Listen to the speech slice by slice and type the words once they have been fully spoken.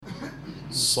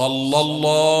صلى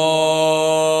الله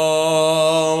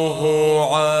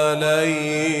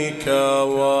عليك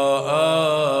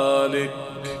وآلك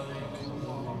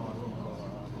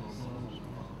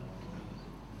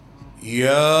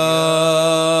يا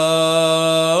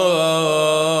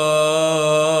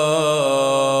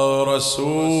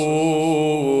رسول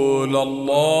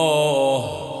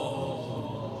الله.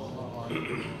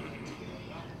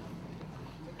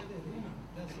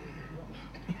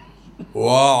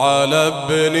 وعلى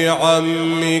ابن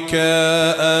عمك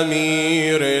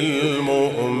أمير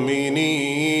المؤمنين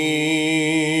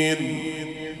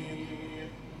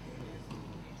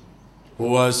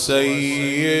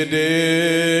وسيد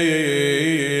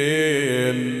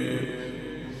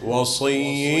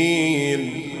الوصيين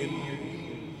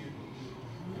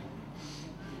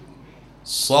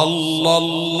صلى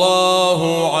الله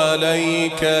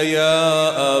عليك يا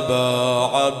أبا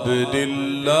عبد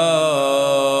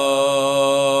الله.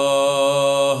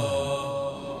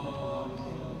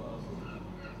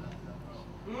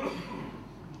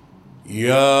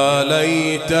 يا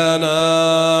ليتنا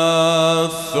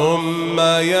ثم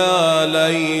يا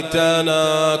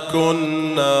ليتنا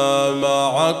كنا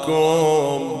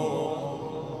معكم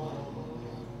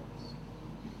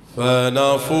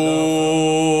فنفوز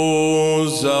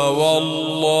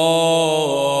والله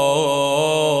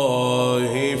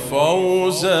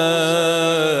فوزا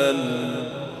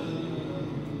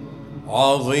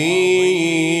عظيما.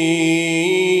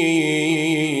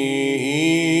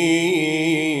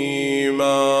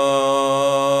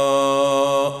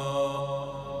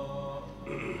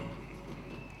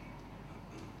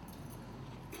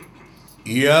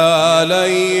 يا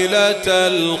ليلة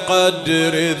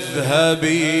القدر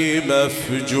اذهبي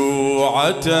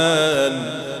مفجوعة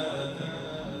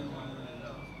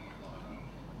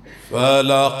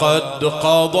فلقد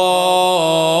قضى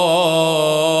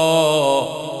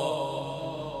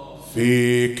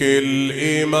فيك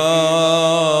الإمام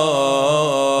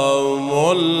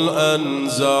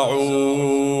الأنزع.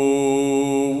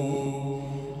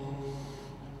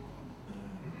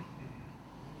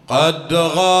 قد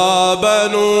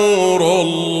غاب نور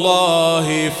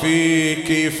الله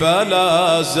فيك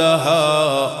فلا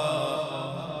زهى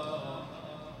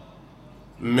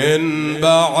من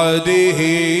بعده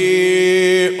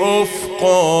أفق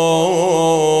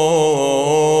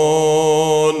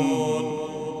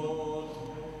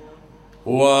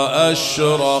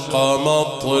وأشرق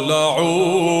مطلع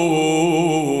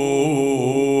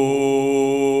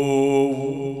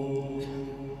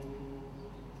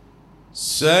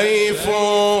سيف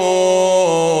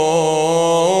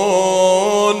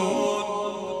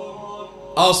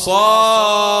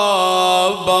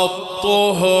أصاب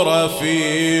الطهر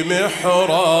في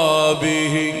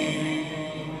محرابه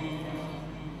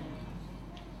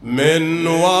من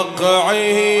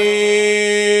وقعه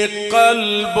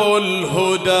قلب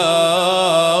الهدى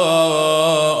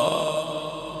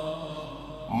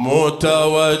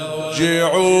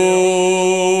متوجع.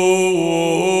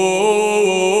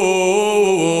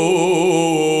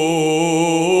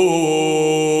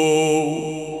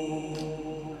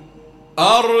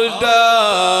 أردى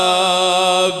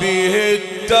به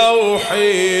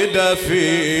التوحيد في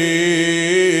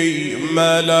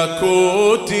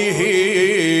ملكوته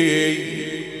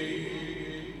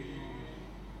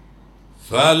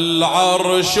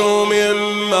فالعرش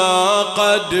مما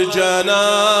قد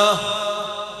جناه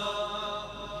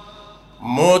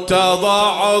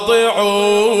متضعضع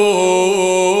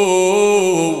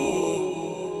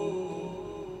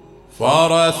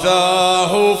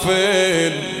فرثاه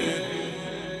في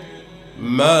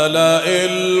الملأ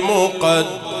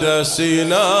المقدس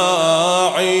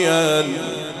ناعيا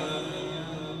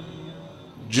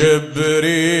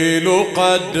جبريل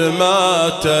قد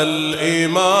مات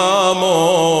الإمام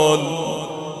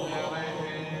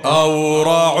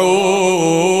الأورع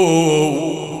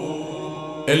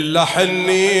إلا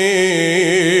حنين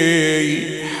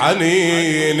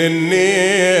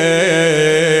النيب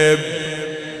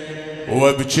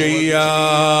وابكي يا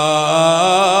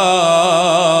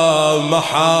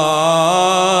محارب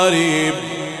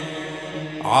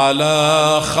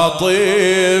على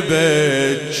خطيبك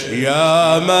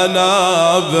يا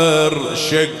منابر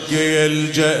شقي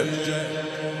الجب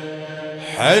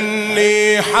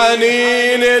حني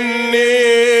حنين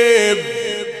النيب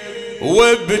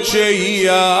وابكي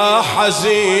يا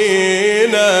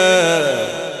حزينة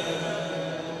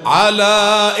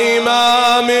على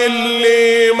إمام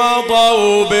اللي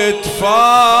مضوا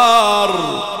بتفار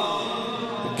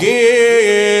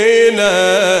قينا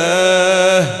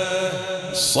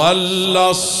صلى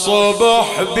الصبح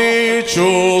بيك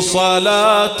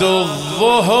وصلاة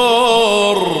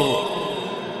الظهر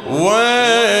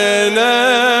وينه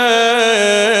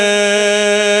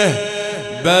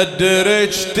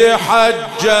بدرج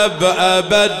تحجب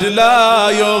أبد لا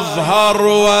يظهر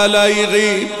ولا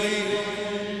يغيب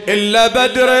إلا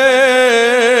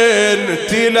بدرين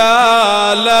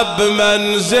تلال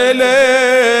بمنزلك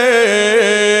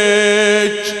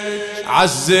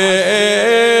عزيك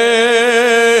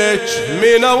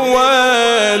من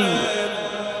أول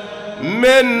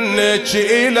منك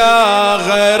إلى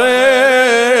غيرك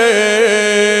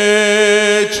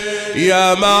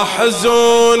يا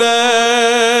محزونة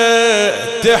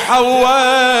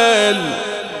تحول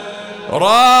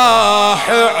راح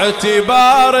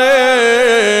اعتبارك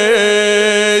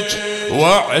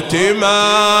واعتمادك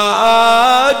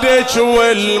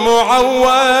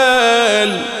والمعول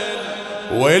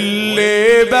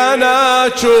واللي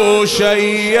بناك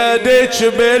وشيدك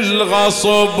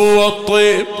بالغصب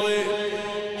والطيب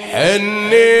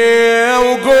حني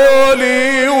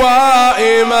وقولي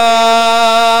وإمامي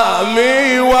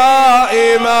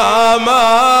وإماما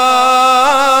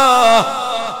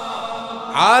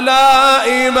على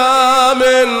إمام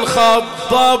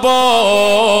خطبوا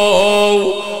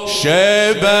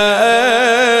شيبة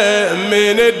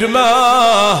من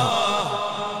دماه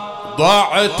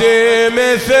ضعت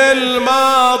مثل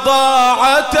ما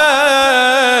ضاعت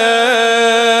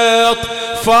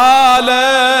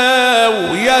أطفاله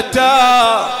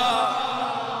ويتام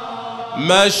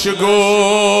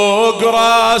مشقوق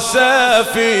راسه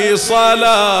في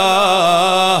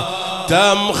صلاة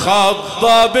تم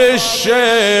خض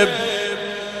بالشب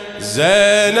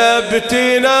زينب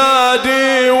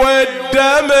تنادي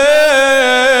والدمع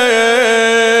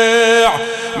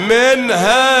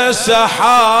منها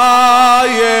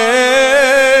سحايب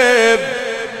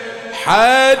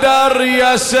حيدر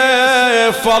يا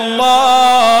سيف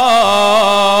الله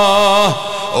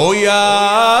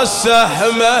ويا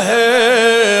سهمه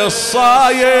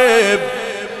الصايب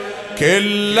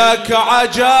كلك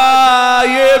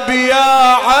عجايب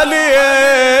يا علي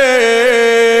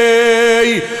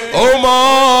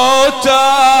وموتك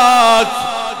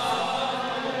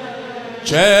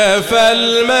كيف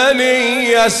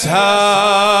المني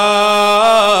يسهام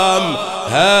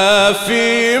ها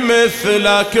في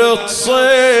مثلك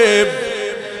تصيب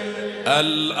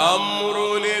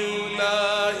الأمر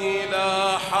لله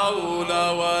لا حول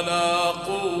ولا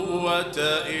قوة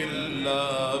إلا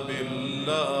بالله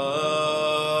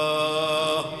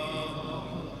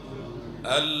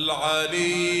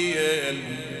العلي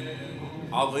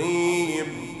العظيم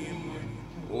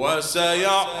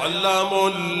وسيعلم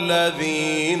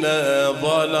الذين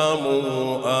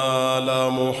ظلموا آل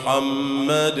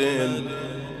محمد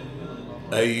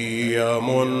أي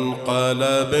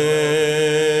منقلب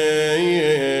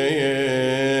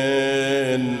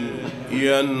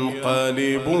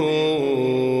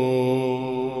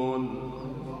ينقلبون.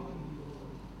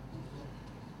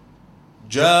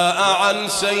 جاء عن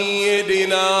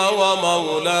سيدنا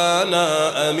ومولانا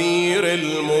أمير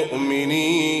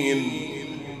المؤمنين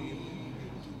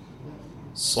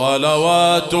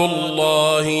صلوات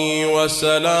الله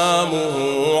وسلامه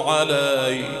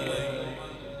عليه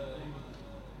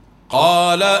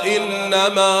قال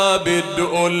إنما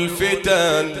بدء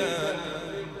الفتن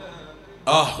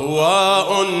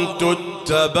أهواء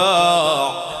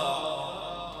تتباع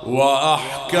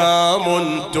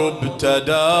وأحكام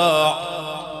تبتدع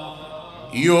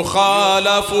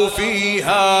يخالف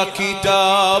فيها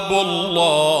كتاب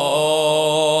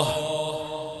الله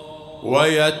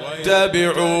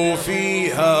ويتبع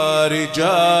فيها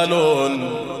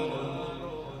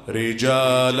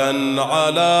رجالا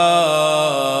على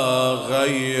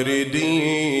غير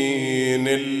دين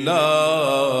الله.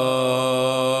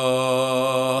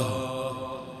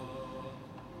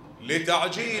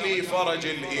 لتعجيل فرج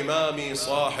الإمام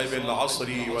صاحب العصر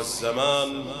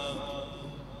والزمان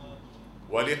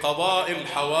ولقضاء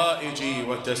الحوائج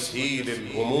وتسهيل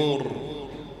الأمور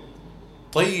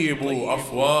طيبوا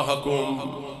أفواهكم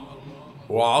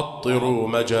وعطروا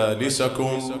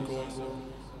مجالسكم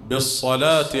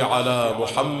بالصلاة على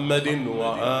محمد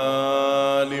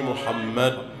وآل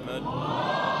محمد.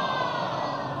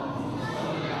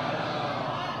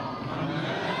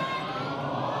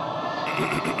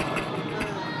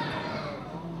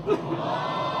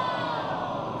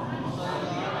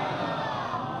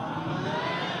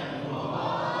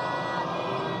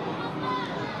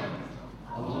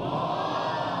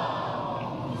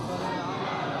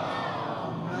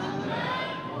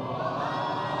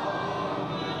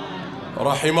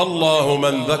 رحم الله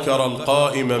من ذكر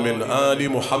القائم من آل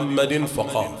محمد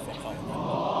فقال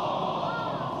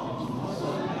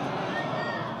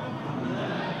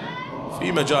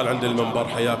في مجال عند المنبر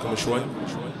حياكم شوي.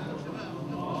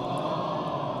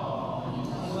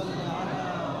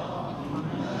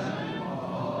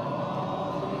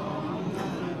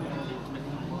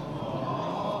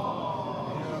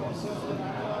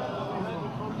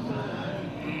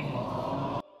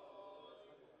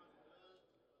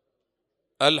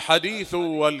 الحديث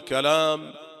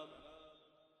والكلام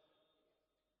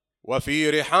وفي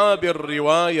رحاب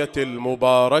الرواية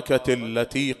المباركة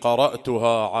التي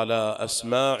قرأتها على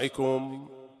أسماعكم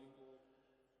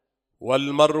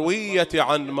والمروية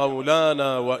عن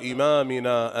مولانا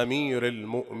وإمامنا أمير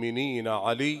المؤمنين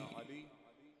علي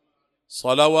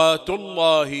صلوات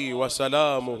الله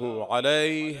وسلامه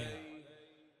عليه،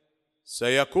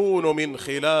 سيكون من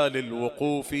خلال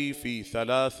الوقوف في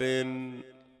 3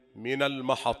 من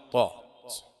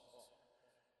المحطات.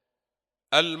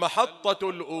 المحطة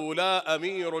الأولى: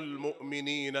 أمير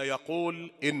المؤمنين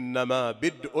يقول: إنما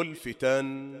بدء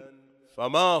الفتن،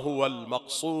 فما هو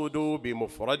المقصود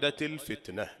بمفردة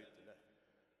الفتنة؟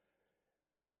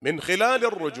 من خلال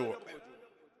الرجوع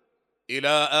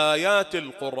إلى آيات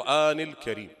القرآن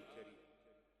الكريم،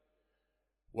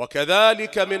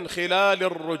 وكذلك من خلال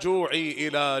الرجوع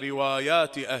إلى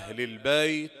روايات أهل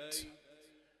البيت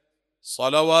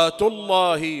صلوات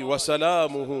الله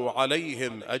وسلامه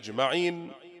عليهم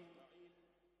أجمعين،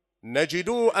 نجد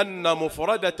أن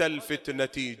مفردة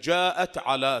الفتنة جاءت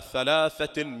على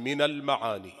 3 من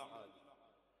المعاني.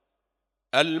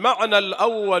 المعنى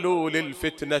الأول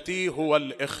للفتنة هو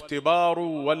الاختبار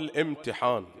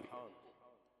والامتحان.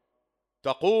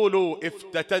 تقول: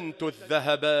 افتتنت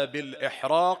الذهب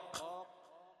بالإحراق،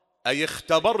 أي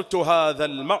اختبرت هذا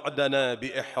المعدن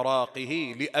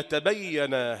بإحراقه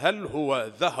لأتبين هل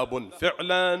هو ذهب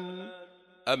فعلا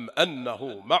أم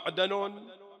أنه معدن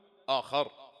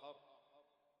آخر.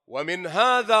 ومن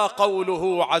هذا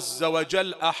قوله عز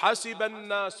وجل: أحسب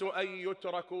الناس أن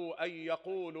يتركوا أن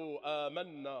يقولوا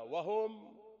آمنا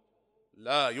وهم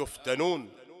لا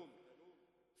يفتنون.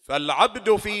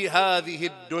 فالعبد في هذه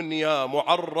الدنيا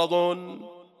معرض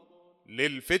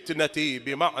للفتنة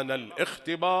بمعنى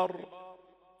الاختبار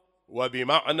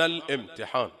وبمعنى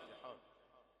الامتحان.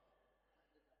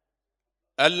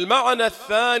 المعنى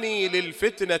الثاني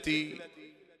للفتنة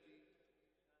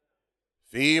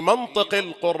في منطق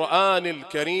القرآن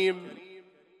الكريم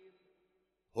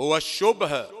هو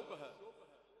الشبهة،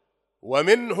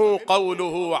 ومنه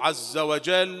قوله عز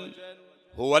وجل: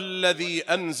 هو الذي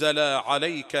أنزل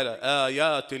عليك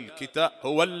آيات الكتاب،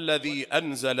 هو الذي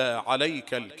أنزل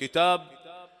عليك الكتاب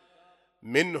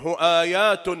منه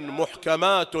آيات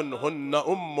محكمات هن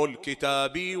أم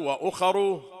الكتاب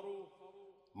وأخر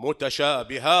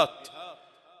متشابهات،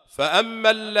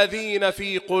 فأما الذين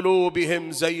في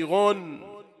قلوبهم زيغ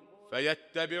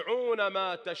فيتبعون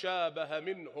ما تشابه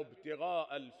منه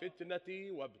ابتغاء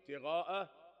الفتنة وابتغاء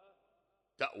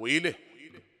تأويله.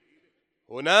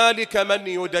 هنالك من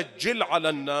يدجل على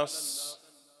الناس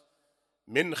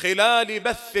من خلال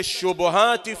بث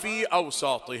الشبهات في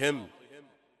أوساطهم.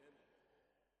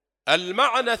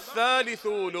 المعنى الثالث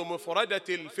لمفردة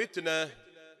الفتنة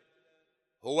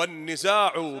هو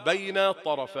النزاع بين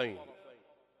طرفين،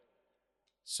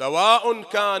 سواء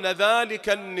كان ذلك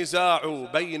النزاع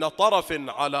بين طرف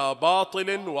على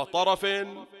باطل وطرف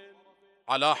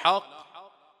على حق،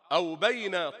 أو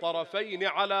بين طرفين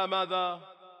على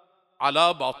ماذا؟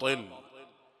 على باطل.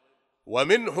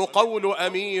 ومنه قول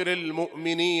أمير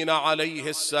المؤمنين عليه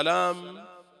السلام: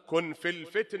 كن في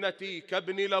الفتنة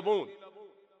كابن لبون،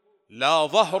 لا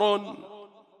ظهر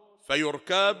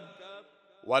فيركب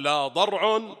ولا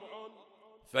ضرع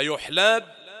فيحلب.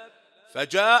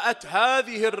 فجاءت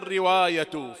هذه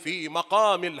الرواية في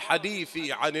مقام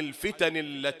الحديث عن الفتن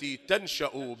التي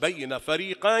تنشأ بين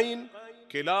فريقين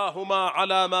كلاهما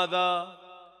على ماذا؟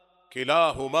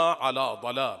 كلاهما على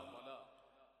ضلال.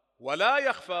 ولا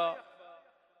يخفى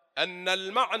أن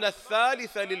المعنى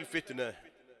الثالث للفتنة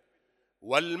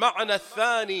والمعنى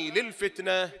الثاني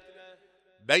للفتنة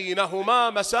بينهما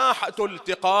مساحة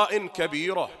التقاء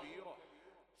كبيرة،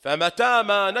 فمتى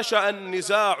ما نشأ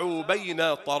النزاع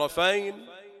بين طرفين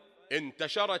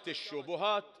انتشرت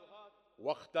الشبهات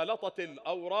واختلطت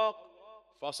الأوراق،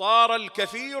 فصار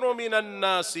الكثير من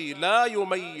الناس لا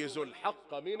يميز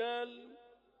الحق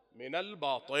من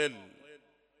الباطل.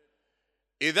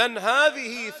 إذن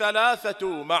هذه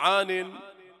 3 معان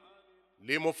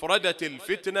لمفردة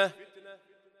الفتنة،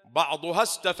 بعضها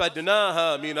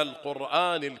استفدناها من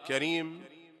القرآن الكريم،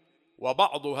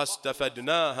 وبعضها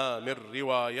استفدناها من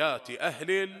روايات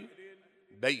أهل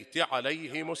البيت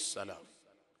عليهم السلام.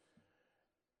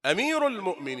 أمير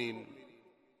المؤمنين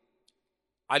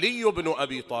علي بن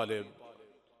أبي طالب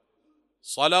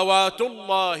صلوات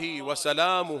الله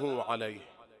وسلامه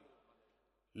عليه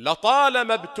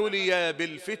لطالما ابتلي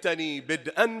بالفتن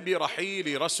بدءا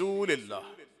برحيل رسول الله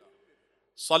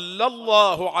صلى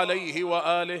الله عليه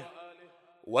وآله،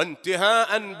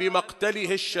 وانتهاء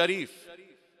بمقتله الشريف،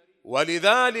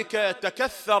 ولذلك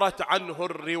تكثرت عنه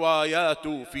الروايات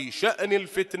في شأن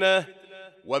الفتنة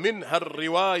ومنها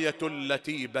الرواية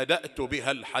التي بدأت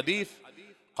بها الحديث،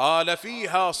 قال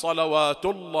فيها صلوات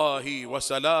الله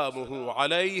وسلامه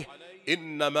عليه: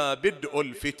 إنما بدء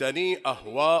الفتن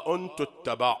أهواء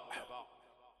تتبع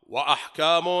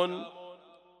وأحكام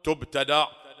تبتدع،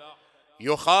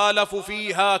 يخالف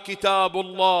فيها كتاب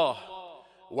الله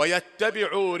ويتبع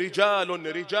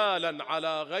رجالا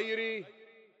على غير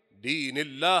دين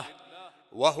الله.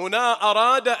 وهنا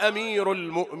أراد أمير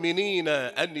المؤمنين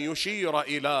أن يشير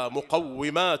إلى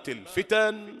مقومات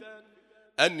الفتن،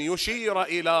 أن يشير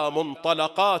إلى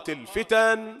منطلقات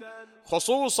الفتن،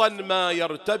 خصوصا ما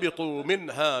يرتبط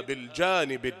منها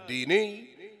بالجانب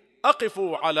الديني. أقف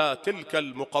على تلك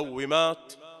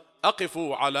المقومات، أقف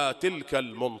على تلك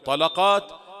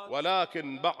المنطلقات،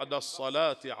 ولكن بعد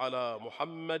الصلاة على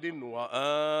محمد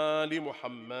وآل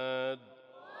محمد.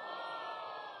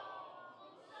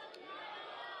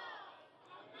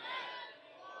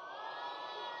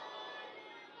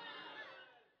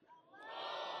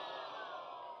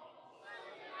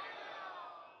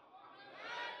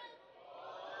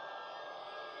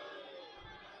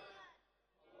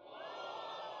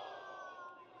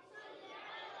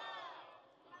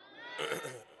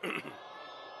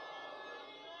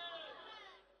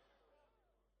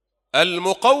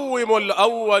 المقوم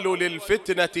الأول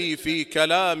للفتنة في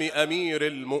كلام أمير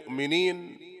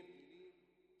المؤمنين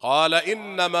قال: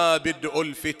 إنما بدء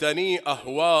الفتن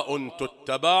أهواء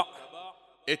تتبع،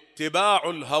 اتباع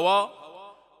الهوى،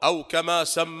 أو كما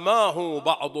سماه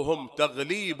بعضهم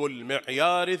تغليب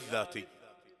المعيار الذاتي.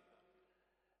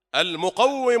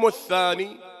 المقوم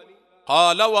الثاني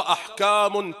قال: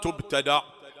 وأحكام تبتدع،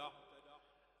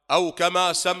 أو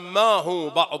كما سماه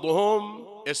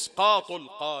بعضهم إسقاط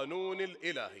القانون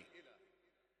الإلهي.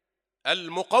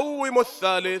 المقوم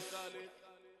الثالث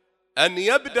أن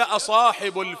يبدأ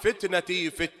صاحب الفتنة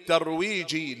في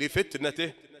الترويج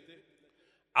لفتنته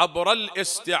عبر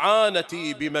الاستعانة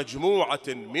بمجموعة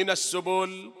من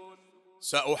السبل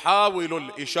سأحاول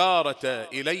الإشارة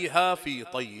إليها في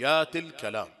طيات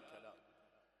الكلام.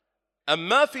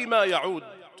 أما فيما يعود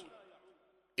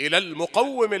إلى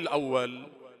المقوم الأول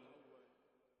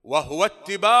وهو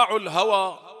اتباع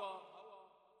الهوى،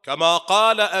 كما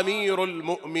قال أمير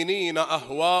المؤمنين: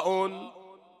 أهواء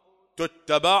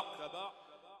تتبع،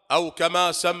 أو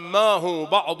كما سماه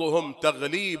بعضهم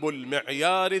تغليب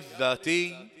المعيار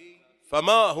الذاتي.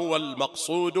 فما هو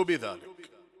المقصود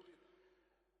بذلك؟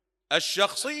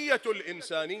 الشخصية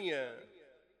الإنسانية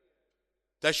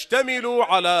تشتمل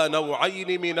على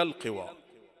نوعين من القوى.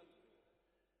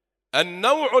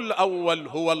 النوع الأول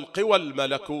هو القوى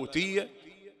الملكوتية،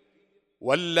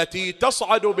 والتي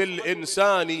تصعد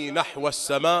بالإنسان نحو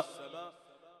السماء،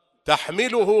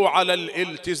 تحمله على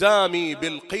الالتزام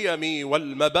بالقيم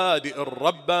والمبادئ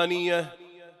الربانية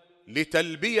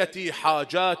لتلبية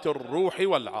حاجات الروح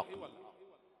والعقل.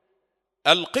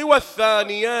 القوى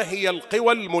الثانية هي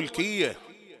القوى الملكية،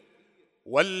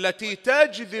 والتي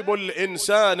تجذب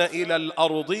الإنسان إلى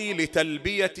الأرض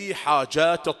لتلبية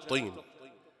حاجات الطين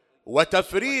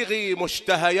وتفريغ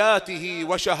مشتهياته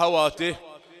وشهواته،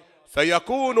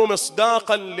 فيكون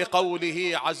مصداقا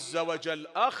لقوله عز وجل: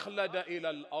 أخلد إلى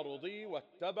الأرض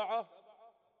واتبع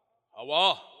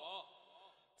هواه.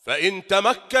 فإن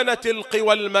تمكنت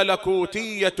القوى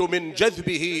الملكوتية من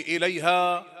جذبه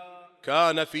إليها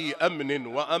كان في أمن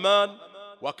وأمان،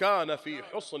 وكان في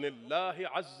حصن الله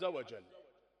عز وجل.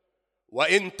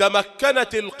 وإن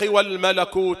تمكنت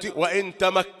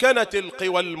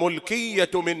القوى الملكية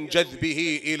من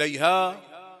جذبه إليها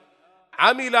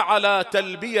عمل على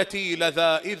تلبية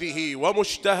لذائذه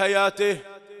ومشتهياته،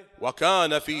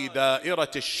 وكان في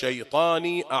دائرة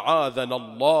الشيطان أعاذنا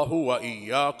الله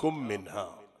وإياكم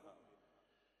منها.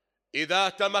 إذا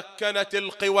تمكنت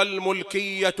القوى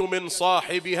الملكية من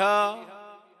صاحبها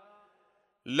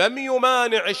لم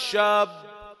يمانع الشاب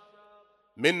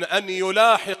من أن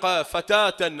يلاحق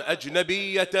فتاة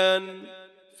أجنبية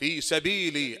في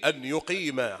سبيل أن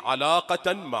يقيم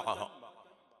علاقة معها.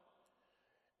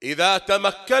 إذا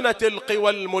تمكنت القوى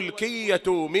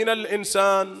الملكية من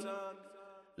الإنسان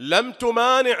لم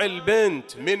تمانع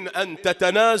البنت من أن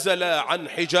تتنازل عن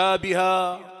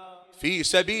حجابها في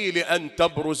سبيل أن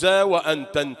تبرز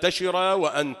وأن تنتشر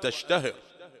وأن تشتهر.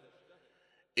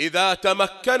 إذا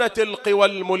تمكنت القوى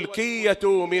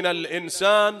الملكية من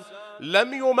الإنسان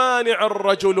لم يمانع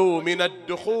الرجل من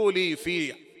الدخول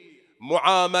في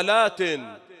معاملات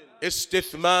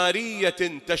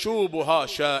استثمارية تشوبها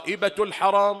شائبة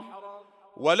الحرام،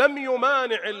 ولم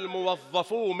يمانع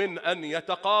الموظف من أن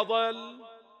يتقاضى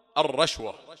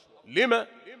الرشوة. لما؟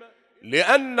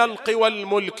 لأن القوى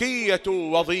الملكية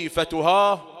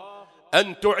وظيفتها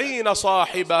أن تعين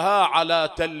صاحبها على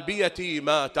تلبية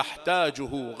ما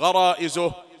تحتاجه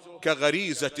غرائزه،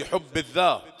 كغريزة حب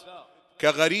الذات،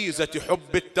 كغريزة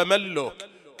حب التملك،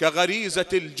 كغريزة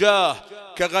الجاه،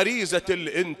 كغريزة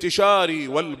الانتشار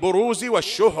والبروز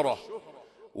والشهرة.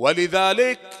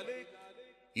 ولذلك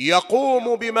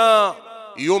يقوم بما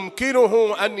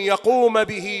يمكنه أن يقوم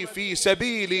به في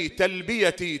سبيل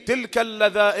تلبية تلك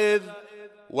اللذائذ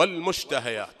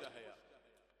والمشتهيات.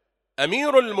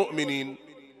 أمير المؤمنين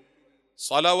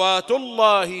صلوات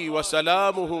الله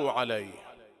وسلامه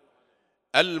عليه،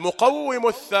 المقوم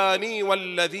الثاني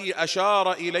والذي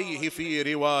أشار إليه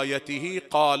في روايته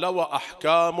قال: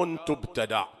 وأحكام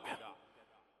تبتدع.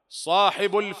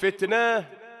 صاحب الفتنة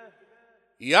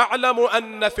يعلم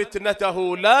أن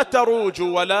فتنته لا تروج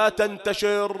ولا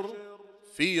تنتشر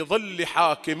في ظل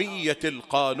حاكمية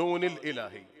القانون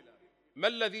الإلهي. ما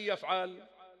الذي يفعل؟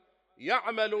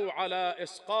 يعمل على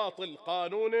إسقاط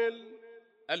القانون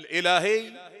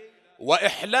الإلهي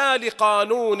وإحلال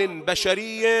قانون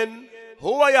بشري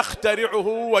هو يخترعه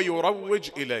ويروج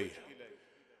إليه.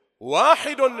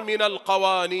 واحد من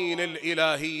القوانين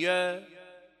الإلهية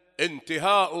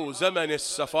انتهاء زمن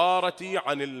السفارة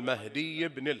عن المهدي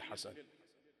بن الحسن.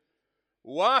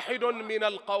 واحد من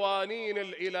القوانين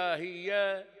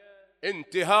الإلهية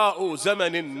انتهاء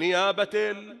زمن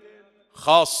النيابة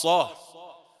الخاصة.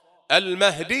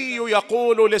 المهدي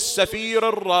يقول للسفير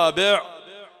الرابع: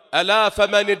 ألا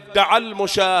فمن ادعى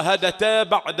المشاهدة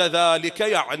بعد ذلك،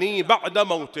 يعني بعد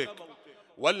موتك.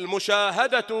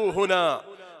 والمشاهدة هنا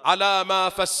على ما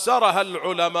فسرها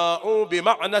العلماء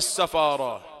بمعنى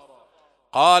السفارة.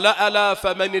 قال: ألا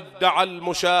فمن ادعى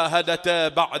المشاهدة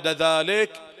بعد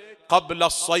ذلك قبل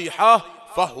الصيحة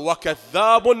فهو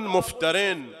كذاب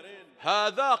مفتر.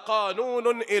 هذا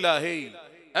قانون إلهي،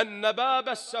 أن باب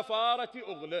السفارة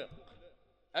أغلق،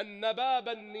 أن باب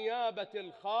النيابة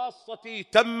الخاصة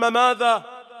تم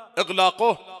ماذا؟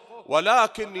 إغلاقه.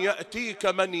 ولكن يأتيك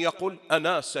من يقول: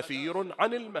 أنا سفير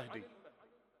عن المهدي.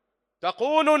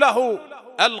 تقول له: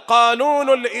 القانون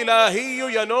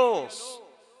الإلهي ينص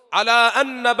على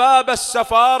أن باب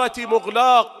السفارة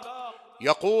مغلاق.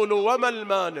 يقول: وما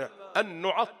المانع أن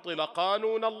نعطل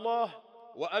قانون الله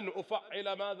وأن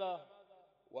أفعل ماذا؟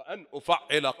 وأن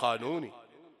أفعل قانوني.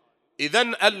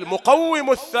 إذن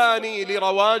المقوم الثاني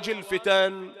لرواج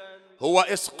الفتن هو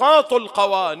إسقاط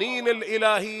القوانين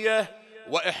الإلهية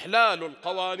وإحلال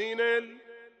القوانين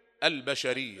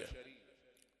البشرية.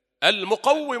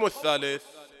 المقوم الثالث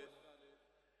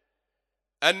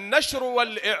النشر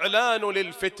والإعلان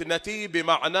للفتنة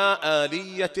بمعنى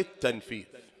آلية التنفيذ.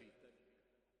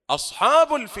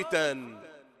 أصحاب الفتن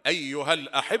أيها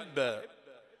الأحبة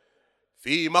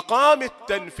في مقام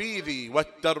التنفيذ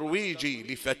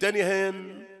والترويج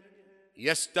لفتنهم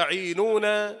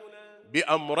يستعينون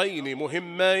بأمرين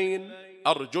مهمين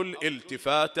أرجو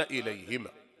الالتفات إليهما.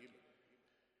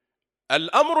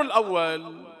 الأمر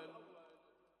الأول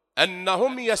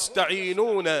أنهم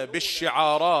يستعينون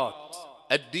بالشعارات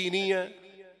الدينية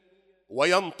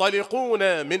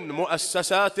وينطلقون من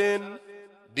مؤسسات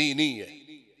دينية.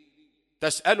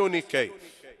 تسألني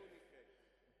كيف؟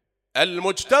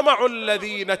 المجتمع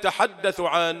الذي نتحدث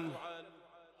عنه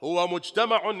هو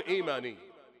مجتمع إيماني،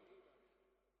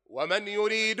 ومن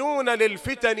يريدون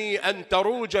للفتن أن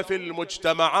تروج في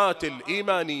المجتمعات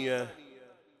الإيمانية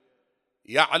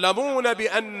يعلمون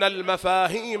بأن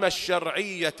المفاهيم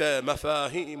الشرعية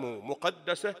مفاهيم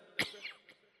مقدسة،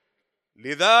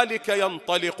 لذلك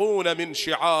ينطلقون من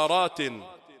شعارات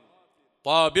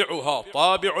طابعها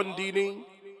طابع ديني،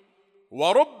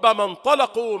 وربما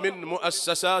انطلقوا من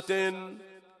مؤسسات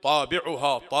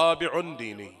طابعها طابع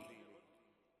ديني.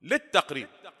 للتقريب،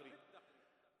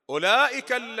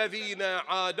 أولئك الذين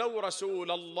عادوا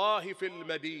رسول الله في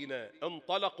المدينة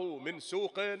انطلقوا من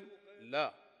سوق؟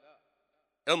 لا.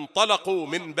 انطلقوا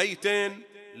من بيت؟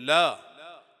 لا.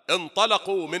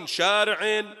 انطلقوا من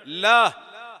شارع؟ لا.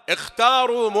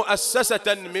 اختاروا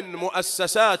مؤسسة من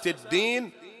مؤسسات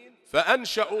الدين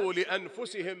فأنشأوا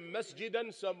لأنفسهم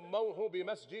مسجدا سموه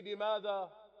بمسجد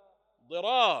ماذا؟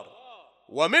 ضرار.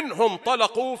 ومنهم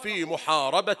انطلقوا في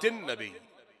محاربة النبي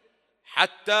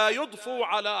حتى يضفوا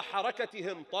على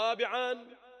حركتهم طابعا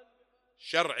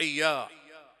شرعيا.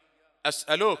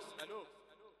 أسألك،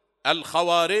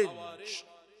 الخوارج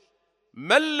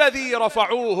ما الذي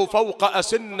رفعوه فوق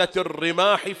أسنة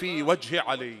الرماح في وجه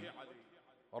علي؟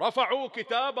 رفعوا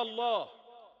كتاب الله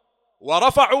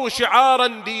ورفعوا شعارا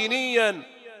دينيا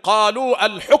قالوا: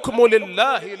 الحكم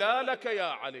لله لا لك يا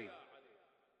علي.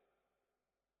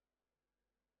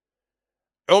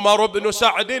 عمر بن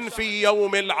سعد في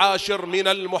يوم 10 من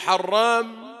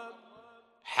المحرم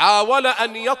حاول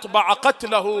أن يطبع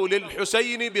قتله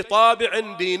للحسين بطابع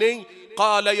ديني،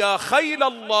 قال يا خيل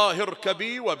الله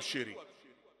اركبي وابشري،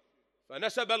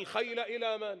 فنسب الخيل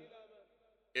إلى من؟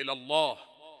 إلى الله.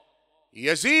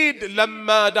 يزيد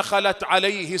لما دخلت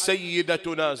عليه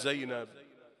سيدتنا زينب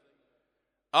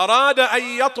أراد أن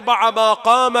يطبع ما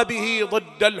قام به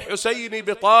ضد الحسين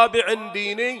بطابع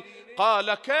ديني،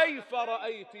 قال كيف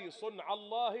رأيت صنع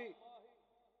الله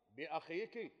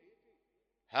بأخيك؟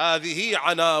 هذه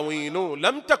عناوين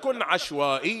لم تكن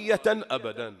عشوائية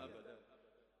أبدا،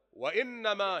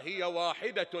 وإنما هي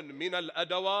واحدة من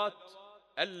الأدوات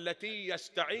التي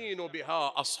يستعين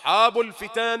بها أصحاب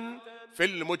الفتن في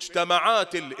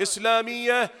المجتمعات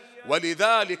الإسلامية،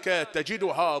 ولذلك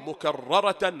تجدها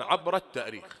مكررة عبر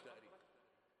التاريخ.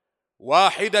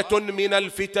 واحدة من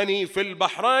الفتن في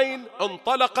البحرين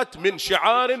انطلقت من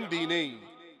شعار ديني،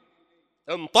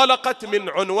 انطلقت من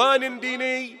عنوان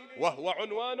ديني، وهو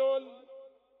عنوان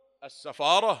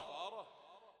السفارة،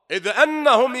 إذ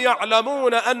أنهم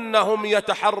يعلمون أنهم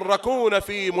يتحركون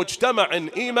في مجتمع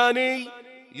إيماني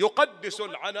يقدس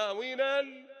العناوين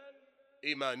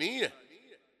الإيمانية.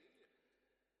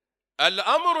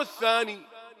 الأمر الثاني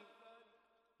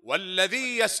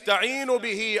والذي يستعين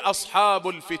به أصحاب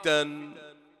الفتن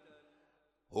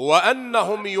هو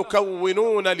أنهم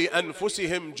يكونون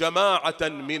لأنفسهم جماعة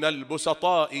من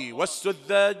البسطاء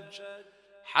والسذاج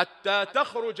حتى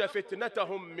تخرج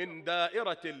فتنتهم من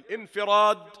دائرة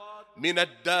الانفراد، من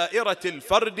الدائرة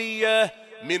الفردية،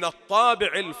 من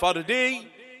الطابع الفردي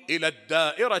إلى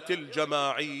الدائرة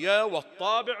الجماعية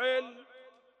والطابع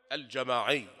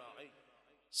الجماعي.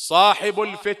 صاحب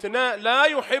الفتنة لا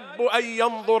يحب أن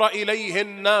ينظر إليه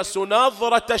الناس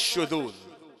نظرة الشذوذ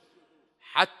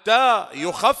حتى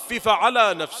يخفف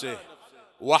على نفسه،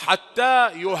 وحتى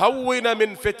يهون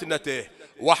من فتنته،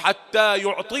 وحتى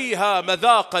يعطيها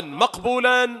مذاقا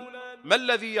مقبولا. ما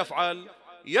الذي يفعل؟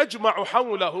 يجمع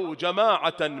حوله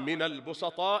جماعة من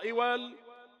البسطاء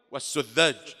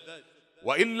والسذاج.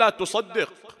 وإلا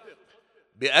تصدق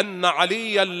بأن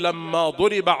عليا لما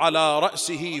ضرب على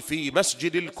رأسه في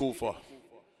مسجد الكوفة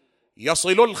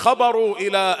يصل الخبر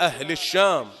إلى أهل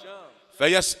الشام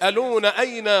فيسألون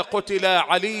أين قتل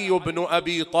علي بن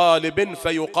أبي طالب،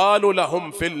 فيقال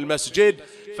لهم في المسجد،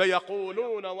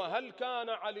 فيقولون وهل كان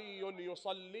علي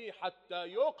يصلي حتى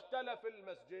يقتل في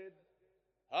المسجد؟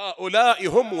 هؤلاء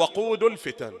هم وقود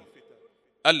الفتن،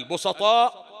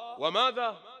 البسطاء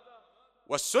وماذا؟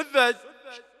 والسذج.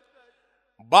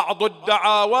 بعض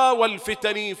الدعاوى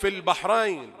والفتن في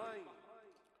البحرين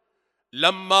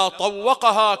لما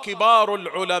طوقها كبار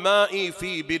العلماء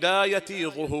في بداية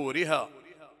ظهورها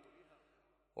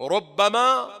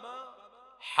ربما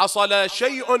حصل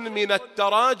شيء من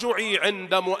التراجع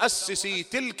عند مؤسسي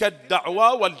تلك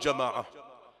الدعوة والجماعة،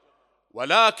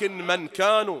 ولكن من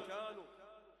كانوا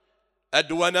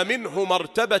أدون منه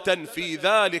مرتبة في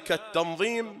ذلك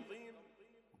التنظيم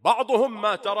بعضهم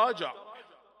ما تراجع،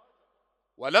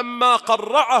 ولما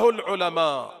قرعه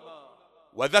العلماء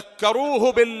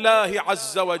وذكروه بالله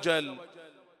عز وجل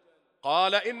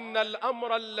قال إن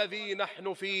الأمر الذي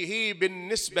نحن فيه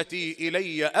بالنسبة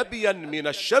إلي أبين من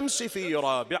الشمس في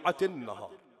رابعة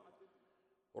النهار.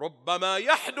 ربما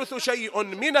يحدث شيء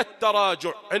من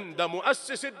التراجع عند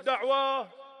مؤسس الدعوة،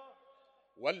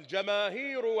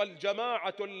 والجماهير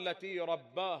والجماعة التي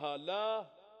رباها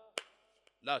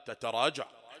لا تتراجع.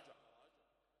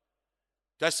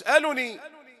 تسألني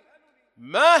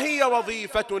ما هي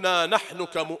وظيفتنا نحن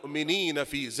كمؤمنين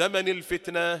في زمن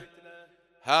الفتنة؟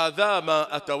 هذا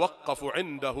ما أتوقف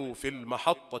عنده في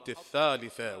المحطة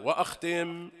الثالثة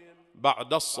وأختم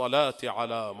بعد الصلاة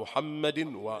على محمد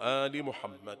وآل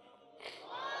محمد.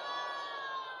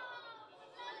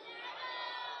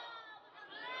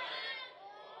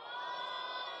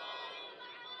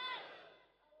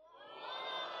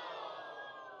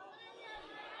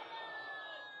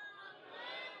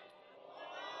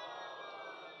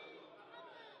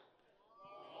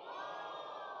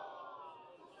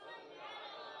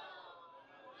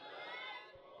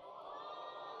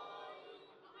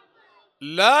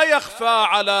 لا يخفى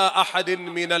على أحد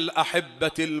من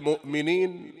الأحبة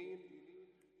المؤمنين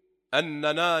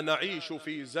أننا نعيش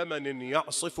في زمن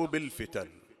يعصف بالفتن.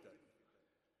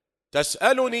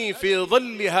 تسألني في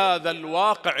ظل هذا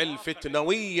الواقع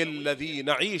الفتنوي الذي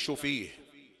نعيش فيه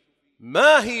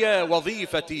ما هي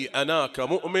وظيفتي أنا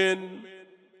كمؤمن؟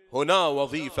 هنا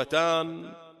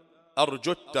وظيفتان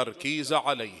أرجو التركيز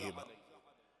عليهما.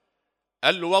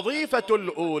 الوظيفة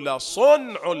الأولى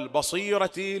صنع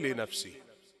البصيرة لنفسه،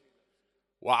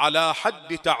 وعلى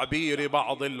حد تعبير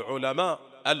بعض العلماء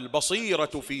البصيرة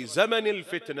في زمن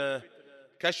الفتنة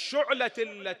كالشعلة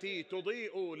التي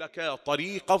تضيء لك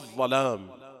طريق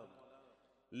الظلام،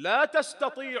 لا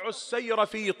تستطيع السير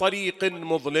في طريق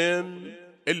مظلم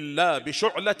إلا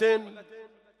بشعلة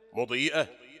مضيئة.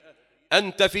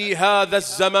 أنت في هذا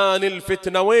الزمان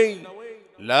الفتنوي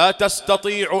لا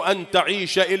تستطيع أن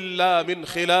تعيش إلا من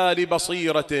خلال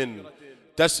بصيرة.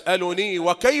 تسألني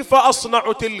وكيف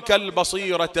أصنع تلك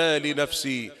البصيرة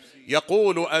لنفسي؟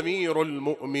 يقول أمير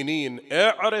المؤمنين: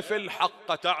 اعرف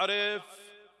الحق تعرف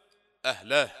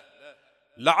أهله.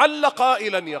 لعل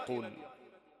قائلا يقول: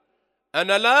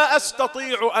 أنا لا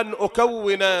أستطيع أن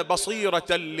أكون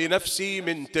بصيرة لنفسي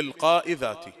من تلقاء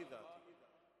ذاتي.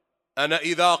 أنا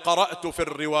إذا قرأت في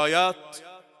الروايات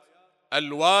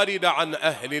الواردة عن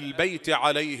أهل البيت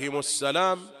عليهم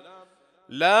السلام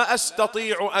لا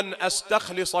أستطيع أن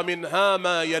أستخلص منها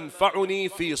ما ينفعني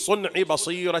في صنع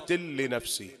بصيرة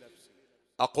لنفسي.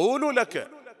 أقول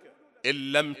لك: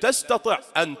 إن لم تستطع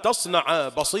أن تصنع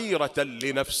بصيرة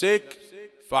لنفسك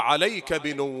فعليك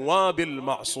بنواب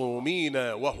المعصومين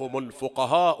وهم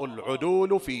الفقهاء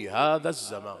العدول في هذا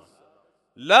الزمان.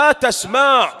 لا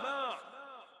تسمع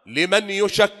لمن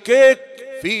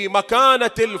يشكك في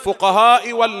مكانة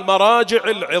الفقهاء والمراجع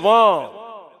العظام.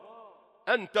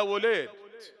 أنت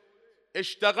ولدت،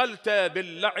 اشتغلت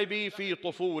باللعب في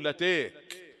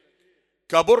طفولتك،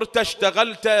 كبرت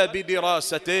اشتغلت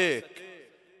بدراستك،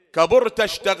 كبرت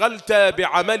اشتغلت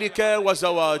بعملك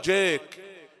وزواجك،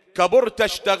 كبرت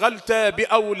اشتغلت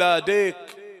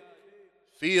بأولادك.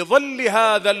 في ظل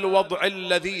هذا الوضع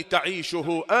الذي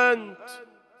تعيشه أنت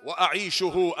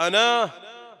وأعيشه أنا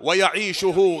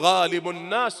ويعيشه غالب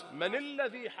الناس، من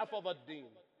الذي حفظ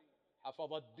الدين؟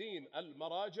 حفظ الدين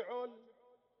المراجع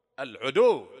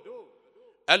العدول،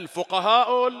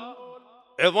 الفقهاء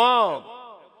العظام،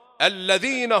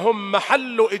 الذين هم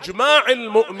محل إجماع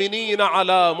المؤمنين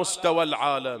على مستوى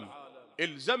العالم.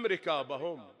 الزم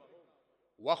ركابهم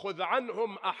وخذ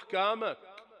عنهم أحكامك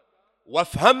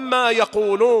وافهم ما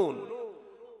يقولون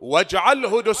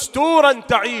واجعله دستورا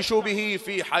تعيش به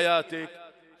في حياتك،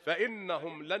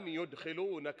 فإنهم لن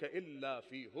يدخلونك إلا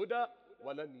في هدى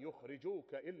ولن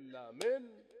يخرجوك إلا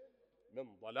من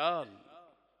ضلال.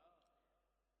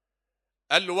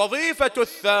 الوظيفة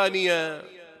الثانية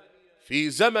في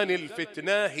زمن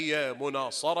الفتنة هي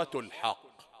مناصرة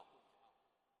الحق.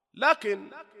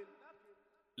 لكن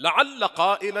لعل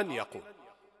قائلا يقول: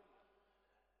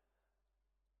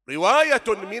 رواية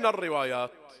من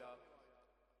الروايات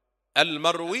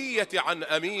المروية عن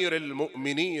أمير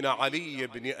المؤمنين علي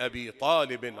بن أبي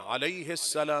طالب عليه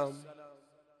السلام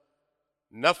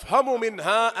نفهم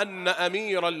منها أن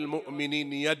أمير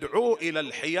المؤمنين يدعو إلى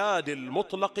الحياد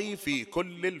المطلق في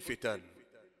كل الفتن.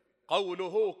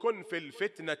 قوله: كن في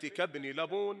الفتنة كابن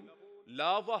لبون،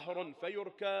 لا ظهر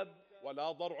فيركب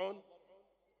ولا ضرع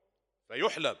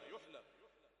فيحلب.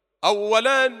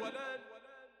 أولا،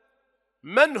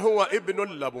 من هو ابن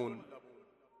اللبون؟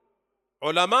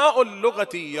 علماء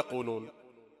اللغة يقولون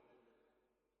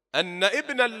أن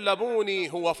ابن اللبون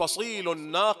هو فصيل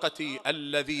الناقة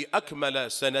الذي أكمل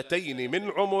 2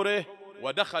 من عمره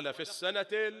ودخل في السنة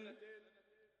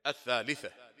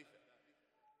الثالثة.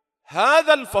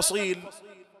 هذا الفصيل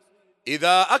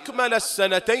إذا أكمل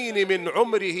 2 من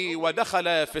عمره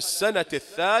ودخل في السنة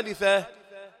الثالثة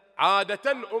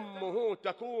عادة أمه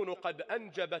تكون قد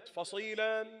أنجبت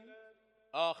فصيلا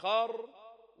آخر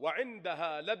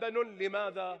وعندها لبن.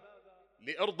 لماذا؟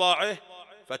 لإرضاعه،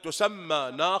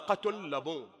 فتسمى ناقة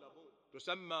اللبون.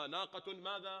 تسمى ناقة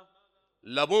ماذا؟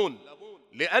 لبون،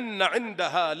 لأن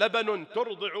عندها لبن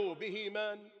ترضع به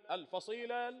من؟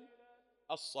 الفصيل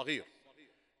الصغير.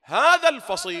 هذا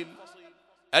الفصيل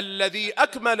الذي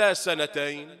أكمل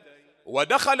 2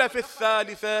 ودخل في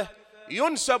الثالثة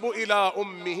ينسب إلى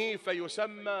أمه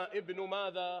فيسمى ابن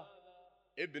ماذا؟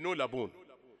 ابن لبون.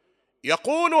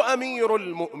 يقول أمير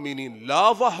المؤمنين: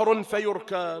 لا ظهر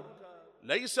فيركب،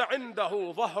 ليس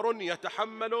عنده ظهر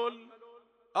يتحمل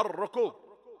الركوب،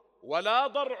 ولا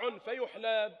ضرع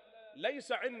فيحلب،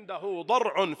 ليس عنده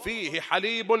ضرع فيه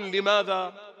حليب.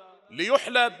 لماذا؟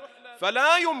 ليحلب.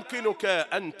 فلا يمكنك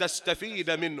أن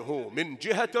تستفيد منه من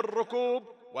جهة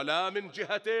الركوب ولا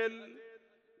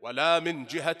من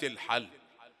جهة الحلب.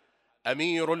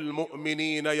 أمير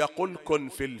المؤمنين يقول: كن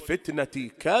في الفتنة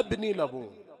كابن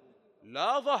لبون،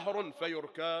 لا ظهر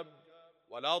فيركب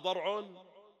ولا ضرع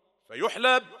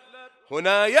فيحلب.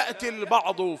 هنا يأتي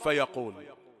البعض فيقول: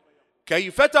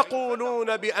 كيف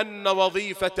تقولون بأن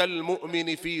وظيفة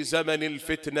المؤمن في زمن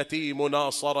الفتنة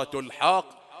مناصرة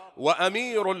الحق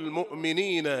وأمير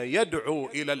المؤمنين يدعو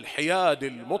إلى الحياد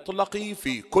المطلق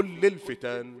في كل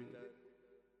الفتن؟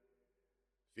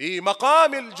 في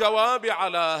مقام الجواب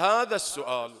على هذا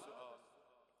السؤال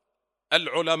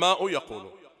العلماء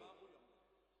يقولون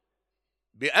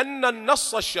بأن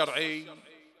النص الشرعي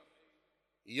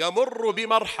يمر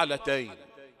بمرحلتين.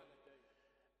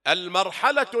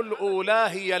 المرحلة الأولى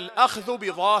هي الأخذ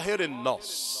بظاهر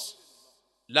النص،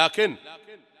 لكن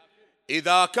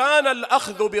إذا كان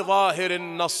الأخذ بظاهر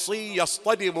النص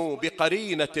يصطدم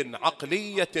بقرينة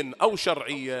عقلية أو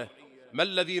شرعية، ما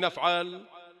الذي نفعل؟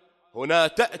 هنا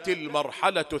تأتي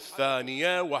المرحلة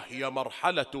الثانية، وهي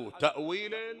مرحلة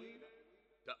تأويل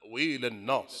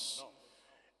النص.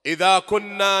 إذا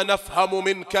كنا نفهم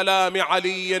من كلام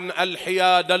علي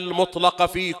الحياد المطلق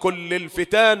في كل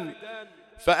الفتن،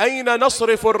 فأين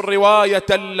نصرف الرواية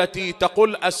التي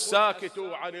تقول الساكت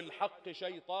عن الحق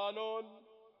شيطان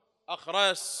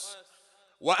أخرس؟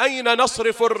 وأين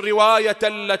نصرف الرواية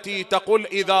التي تقول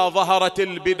إذا ظهرت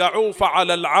البدع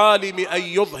فعلى العالم أن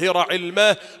يظهر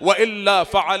علمه وإلا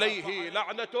فعليه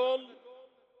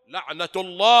لعنة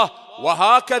الله؟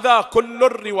 وهكذا كل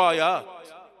الروايات.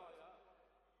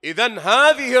 إذن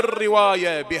هذه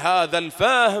الرواية بهذا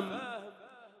الفهم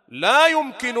لا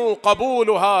يمكن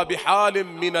قبولها بحال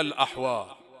من الأحوال.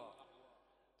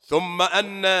 ثم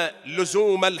أن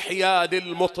لزوم الحياد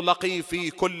المطلق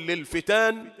في كل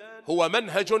الفتن هو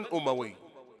منهج أموي.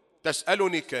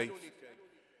 تسألني كيف؟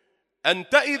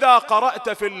 أنت إذا قرأت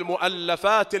في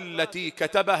المؤلفات التي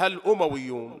كتبها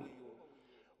الأمويون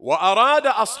وأراد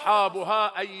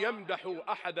أصحابها أن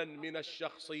يمدحوا أحدا من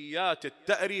الشخصيات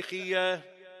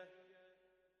التاريخية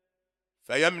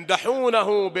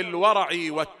فيمدحونه بالورع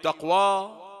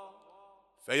والتقوى،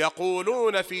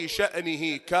 فيقولون في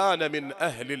شأنه كان من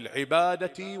أهل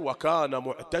العبادة وكان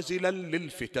معتزلا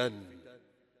للفتن،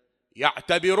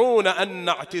 يعتبرون أن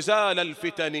اعتزال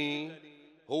الفتن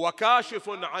هو كاشف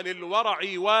عن الورع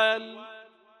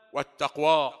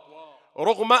والتقوى،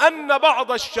 رغم أن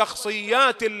بعض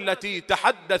الشخصيات التي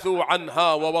تحدثوا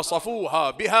عنها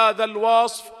ووصفوها بهذا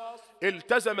الوصف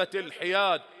التزمت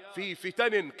الحياد في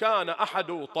فتن كان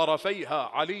أحد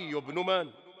طرفيها علي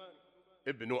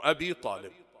ابن أبي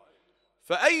طالب.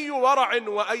 فأي ورع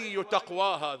وأي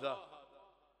تقوى هذا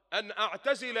أن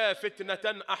أعتزل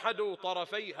فتنة أحد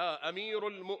طرفيها أمير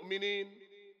المؤمنين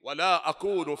ولا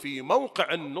أكون في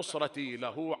موقع النصرة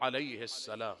له عليه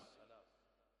السلام.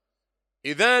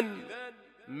 إذن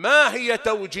ما هي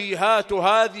توجيهات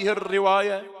هذه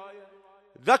الرواية؟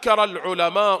 ذكر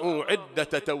العلماء عدة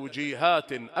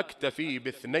توجيهات أكتفي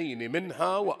باثنين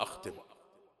منها وأختم.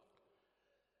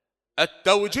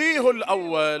 التوجيه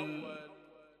الأول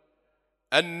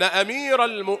أن أمير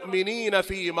المؤمنين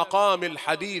في مقام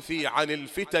الحديث عن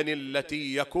الفتن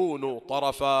التي يكون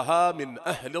طرفاها من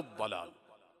أهل الضلال.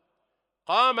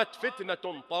 قامت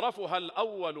فتنة طرفها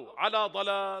الأول على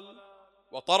ضلال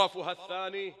وطرفها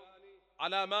الثاني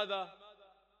على ماذا؟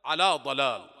 على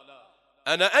ضلال.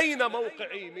 أنا أين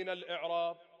موقعي من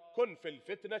الإعراب؟ كن في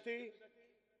الفتنة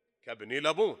كابن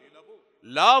لبون،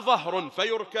 لا ظهر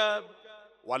فيركب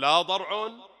ولا ضرع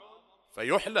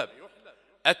فيحلب.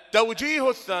 التوجيه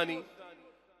الثاني: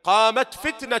 قامت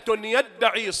فتنة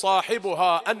يدعي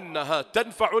صاحبها أنها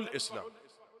تنفع الإسلام،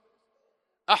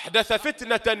 أحدث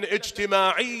فتنة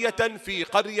اجتماعية في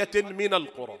قرية من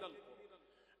القرى،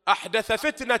 أحدث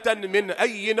فتنة من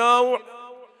أي نوع،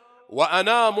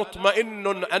 وأنا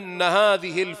مطمئن أن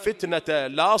هذه الفتنة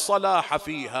لا صلاح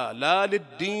فيها لا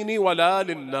للدين ولا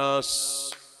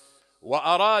للناس،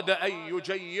 وأراد أن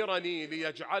يجيرني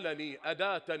ليجعلني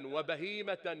أداة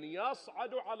وبهيمة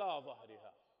يصعد على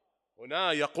ظهرها.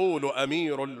 هنا يقول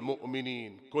أمير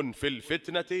المؤمنين: كن في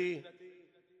الفتنة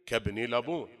كابن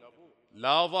لبون،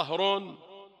 لا ظهر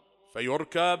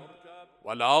فيركب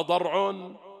ولا ضرع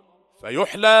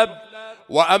فيحلب.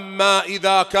 وأما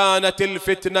إذا كانت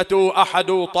الفتنة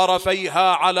أحد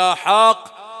طرفيها على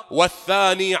حق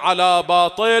والثاني على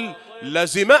باطل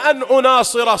لزم أن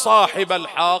أناصر صاحب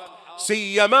الحق،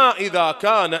 سيما إذا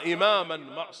كان إماما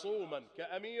معصوما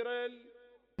كأمير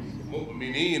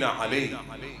المؤمنين علي.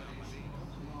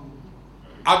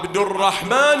 عبد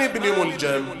الرحمن بن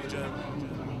ملجم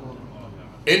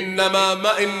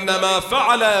إنما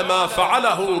فعل ما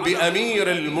فعله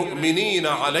بأمير المؤمنين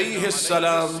عليه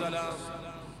السلام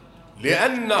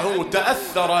لأنه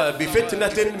تأثر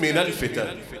بفتنة من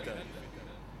الفتن.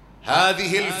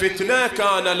 هذه الفتنة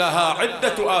كان لها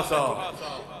عدة آثار،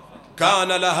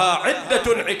 كان لها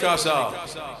عدة انعكاسات.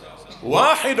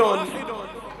 واحد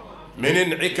من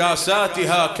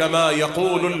انعكاساتها كما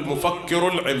يقول المفكر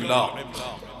العملاق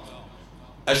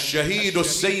الشهيد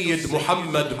السيد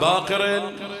محمد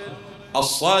باقر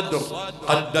الصدر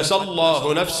قدس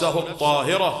الله نفسه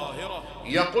الطاهرة،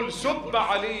 يقول: سب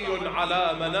علي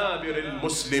على منابر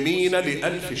المسلمين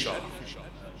ل1000 شهر.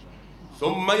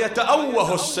 ثم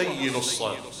يتأوه السيد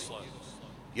الصدر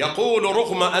يقول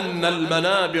رغم أن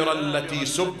المنابر التي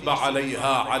سب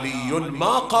عليها علي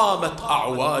ما قامت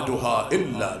أعوادها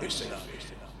إلا بسيفه،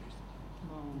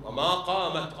 وما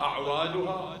قامت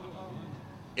أعوادها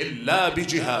إلا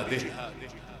بجهاده.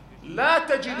 لا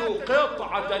تجد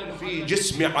قطعة في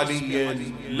جسم علي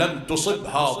لم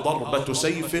تصبها ضربة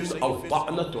سيف أو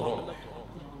طعنة رمح.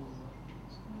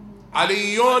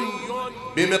 علي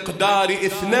بمقدار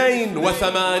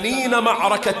 82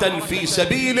 معركة في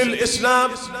سبيل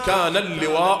الإسلام كان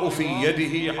اللواء في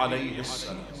يده عليه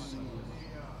السلام.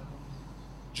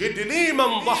 جد لي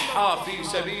من ضحى في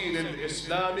سبيل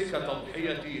الإسلام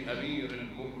كتضحية أمير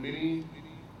المؤمنين،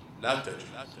 لا تجد.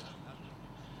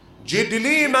 جد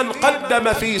لي من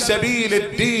قدم في سبيل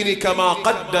الدين كما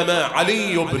قدم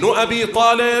علي بن أبي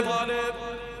طالب،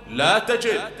 لا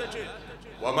تجد.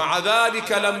 ومع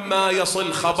ذلك لما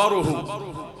يصل خبره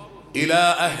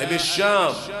إلى أهل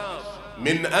الشام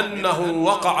من أنه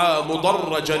وقع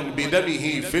مدرجا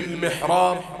بدمه في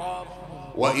المحراب،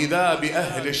 وإذا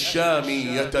بأهل الشام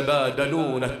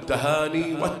يتبادلون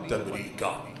التهاني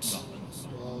والتبريكات،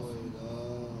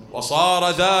 وصار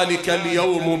ذلك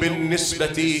اليوم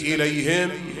بالنسبة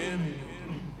إليهم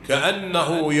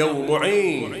كأنه يوم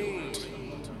عيد.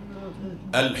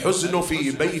 الحزن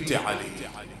في بيت علي،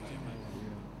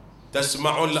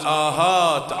 تسمع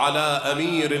الآهات على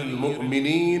أمير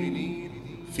المؤمنين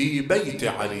في بيت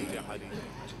علي.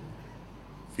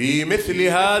 في مثل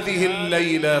هذه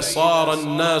الليلة صار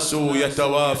الناس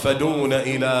يتوافدون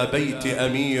إلى بيت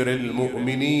أمير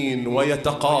المؤمنين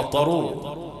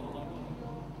ويتقاطرون،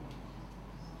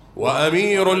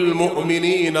 وأمير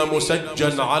المؤمنين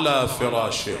مسجن على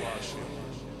فراشه،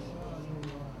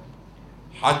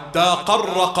 حتى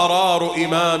قرار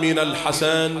إمامنا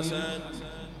الحسن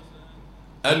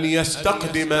أن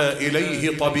يستقدم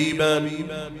إليه طبيبا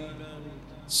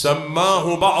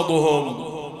سماه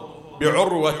بعضهم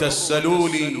بعروة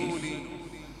السلولي،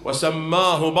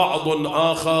 وسماه بعض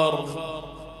آخر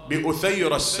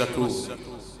بأثير السكون.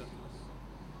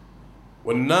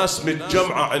 والناس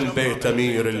متجمعة عند بيت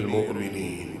أمير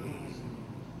المؤمنين،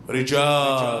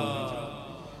 رجال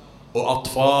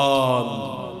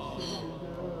وأطفال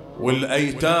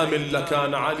والأيتام اللي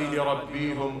كان علي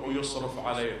يربيهم ويصرف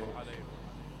عليهم،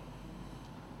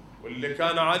 واللي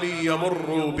كان علي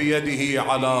يمر بيده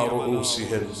على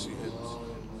رؤوسهم.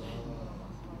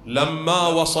 لما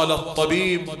وصل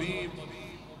الطبيب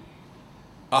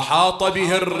أحاط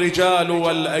به الرجال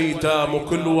والأيتام،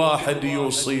 كل واحد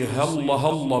يوصيه هلا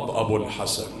هلا بأبو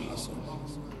الحسن.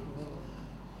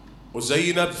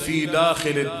 وزينب في داخل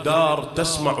الدار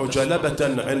تسمع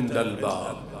جلبة عند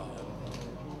الباب.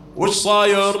 وش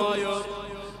صاير؟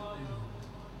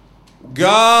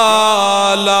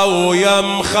 قالوا يا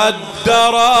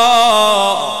مخدرة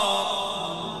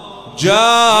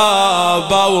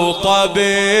جابوا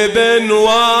طبيب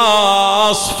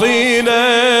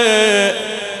واصفينا،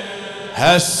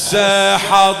 هسه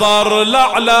حضر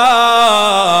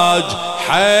العلاج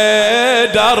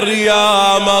حيدر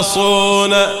يا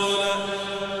مصونة.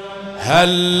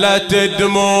 هلت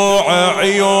دموع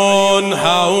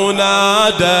عيونها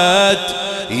ونادت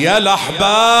يا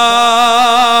الأحباب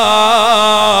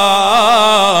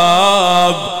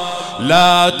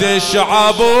لا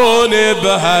تشعبون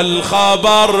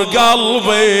بهالخبر،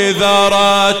 قلبي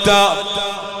ذرته.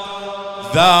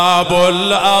 ذاب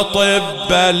الأطباء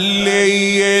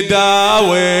اللي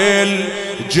يداوي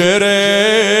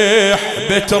الجرح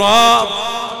بتراب،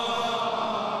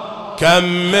 كم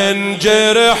من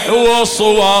جرح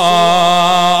وصواب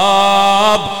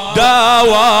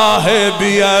داواه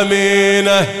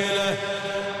بيمينه.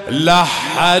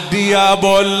 لحد يا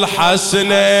ابو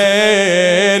الحسنين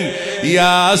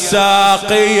يا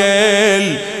ساقي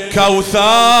الكوثر،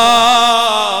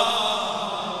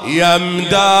 يا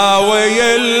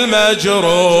مداوي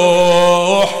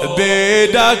المجروح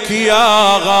بيدك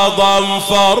يا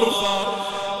غضنفر.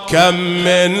 كم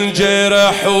من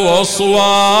جرح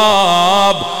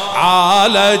وصواب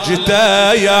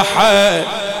عالجته يا حي،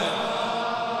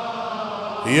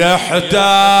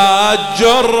 يحتاج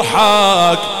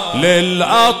جرحك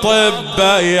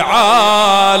للأطباء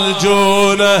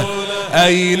يعالجونه.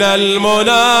 أين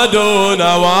المنادون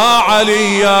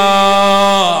وعليا؟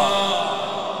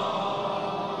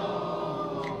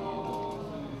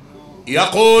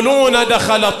 يقولون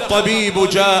دخل الطبيب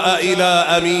جاء إلى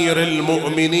أمير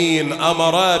المؤمنين،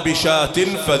 أمر بشاة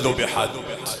فذبحت،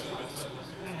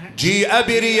 جيء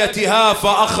بريتها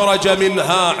فأخرج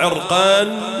منها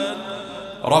عرقان،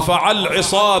 رفع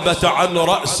العصابة عن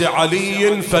رأس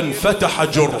علي فانفتح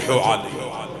جرح علي.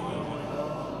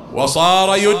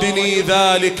 وصار يدني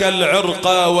ذلك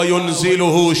العرق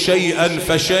وينزله شيئا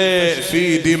فشيء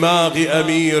في دماغ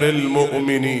أمير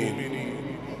المؤمنين،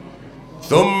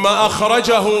 ثم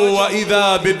أخرجه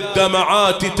وإذا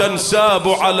بالدمعات تنساب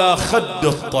على خد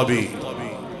الطبيب.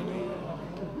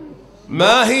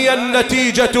 ما هي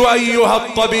النتيجة أيها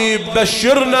الطبيب؟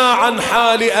 بشرنا عن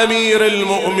حال أمير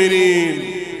المؤمنين.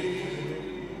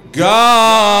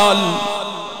 قال: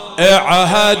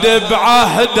 اعهد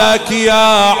بعهدك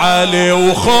يا علي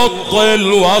وخط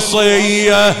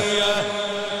الوصية،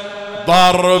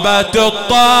 ضربة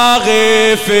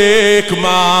الطاغي فيك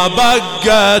ما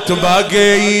بقت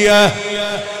بقية،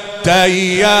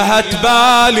 تيهت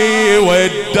بالي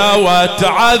والدوا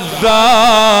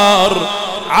تعذر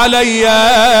علي،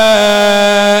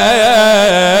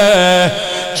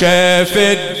 كيف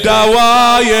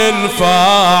الدوا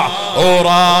ينفع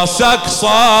وراسك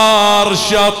صار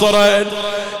شطر،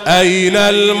 أين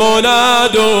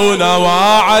المنادون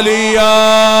وعليا؟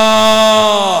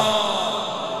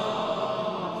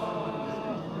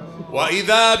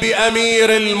 وإذا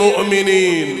بأمير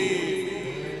المؤمنين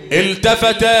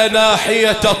التفت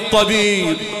ناحية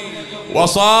الطبيب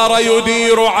وصار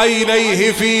يدير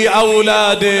عينيه في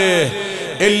أولاده: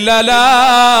 إلا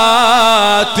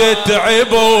لا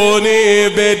تتعبوني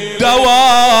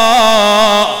بالدواء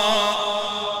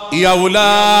يا أولاد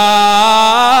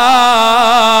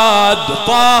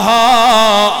طه،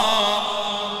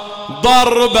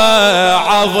 ضربة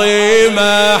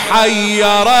عظيمة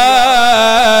حيرت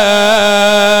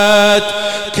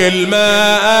كل من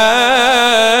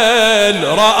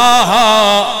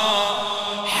رآها،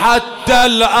 حتى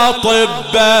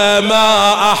الأطباء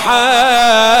ما أحد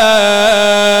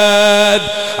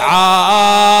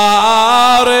عارف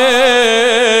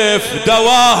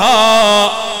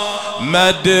دواها، ما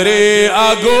ادري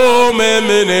أقوم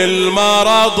من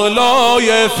المرض لو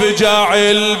يفجع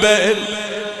البئر،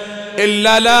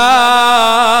 إلا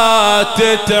لا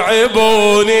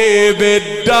تتعبوني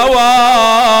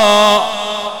بالدواء،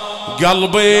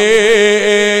 قلبي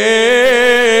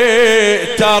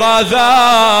ترى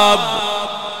ذاب،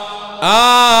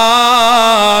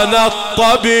 أنا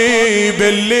الطبيب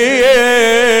اللي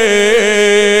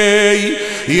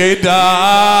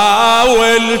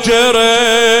يداوي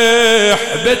الجرح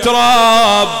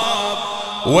بتراب،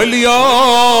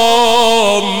 واليوم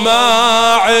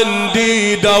ما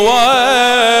عندي دواء،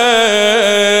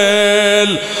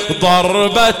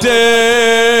 ضربة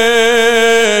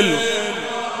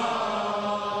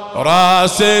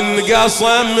راس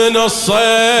انقسم نصين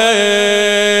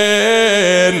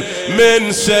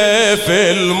من سيف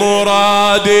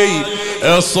المرادي،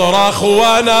 اصرخ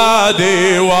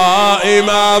ونادي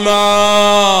وإماما.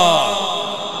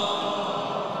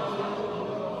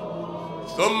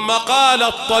 ثم قال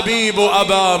الطبيب: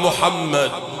 أبا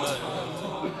محمد،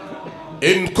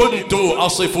 إن كنت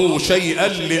أصف شيئا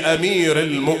لأمير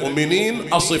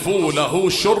المؤمنين أصفوا له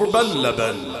شرب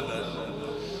اللبن.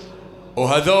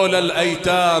 وهذول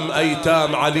الأيتام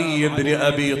أيتام علي بن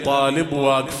أبي طالب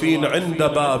واقفين عند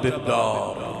باب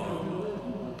الدار،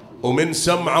 ومن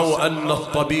سمعوا أن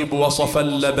الطبيب وصف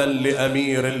اللبن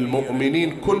لأمير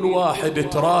المؤمنين كل واحد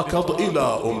تراكض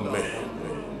إلى أمه.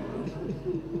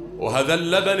 وهذا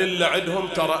اللبن اللي عندهم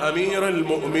ترى أمير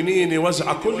المؤمنين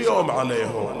يوزع كل يوم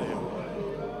عليهم.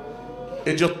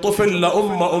 اجى الطفل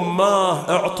أماه: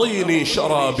 اعطيني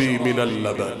شرابي من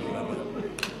اللبن.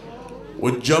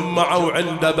 وتجمعوا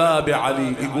عند باب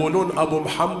علي يقولون: أبو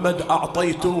محمد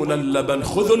أعطيتونا اللبن،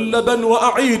 خذوا اللبن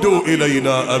وأعيدوا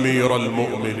إلينا أمير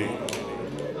المؤمنين.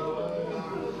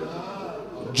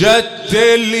 جت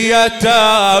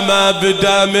اليتامى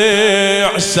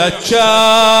بدمع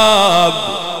سكاب،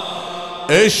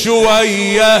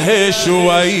 شوية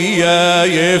شوية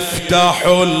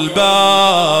يفتحوا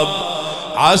الباب،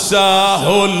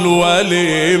 عساه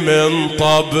الولي من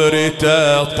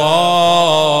طبرته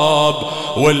طاب،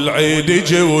 والعيد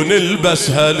يجي ونلبس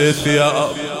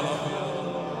هالثياب.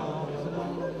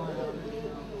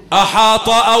 أحاط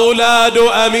أولاد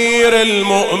أمير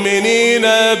المؤمنين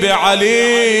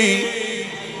بعلي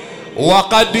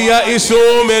وقد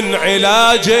يئسوا من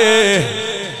علاجه.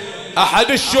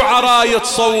 أحد الشعراء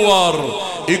يتصور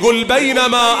يقول: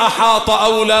 بينما أحاط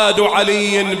أولاد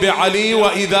علي بعلي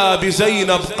وإذا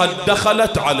بزينب قد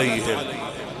دخلت عليهم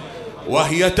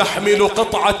وهي تحمل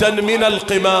قطعة من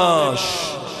القماش.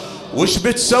 وش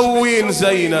بتسوين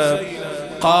زينب؟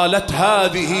 قالت: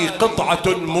 هذه قطعة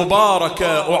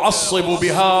مباركة أعصب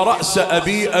بها رأس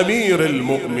أبي أمير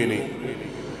المؤمنين،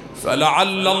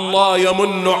 فلعل الله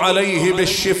يمن عليه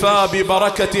بالشفاء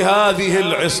ببركة هذه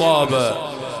العصابة.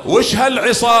 وش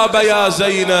هالعصابة يا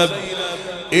زينب؟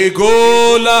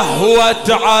 يقول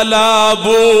اهوت على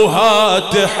ابوها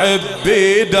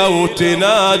تحبي دو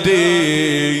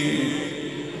تنادي،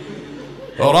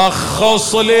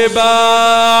 رخص لي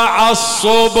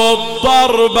بعصب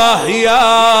الضربة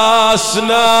يا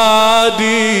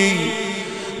سنادي،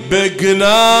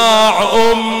 بقناع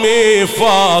امي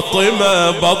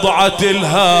فاطمة بضعة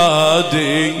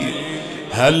الهادي،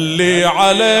 هلي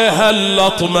عليها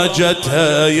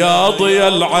اللطمجتها يا ضي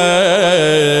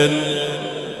العين.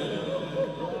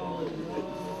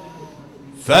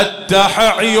 فتح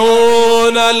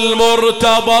عيون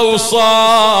المرتضى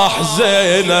وصاح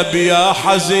زينب يا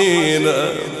حزينة،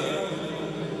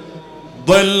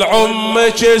 ضل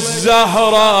عمك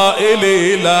الزهراء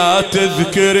إلي لا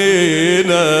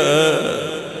تذكرينا،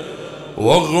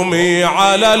 واغمي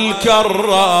على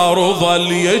الكرار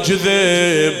ظل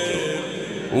يجذب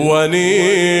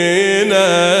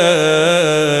ونينا.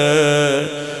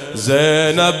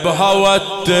 زينب هوت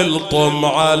تلطم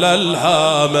على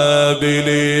الهامة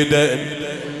بليد،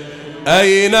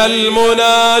 أين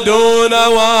المنادون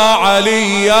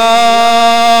وعلياه،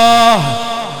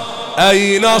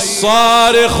 أين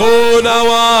الصارخون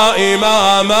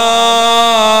وإماماه،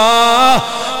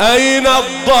 أين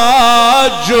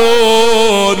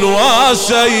الضاجون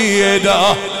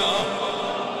وسيده.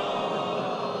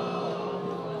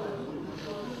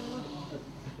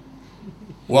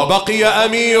 وبقي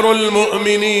أمير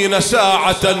المؤمنين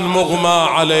ساعة مغمى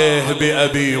عليه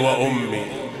بأبي وأمي،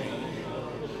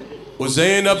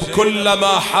 وزينب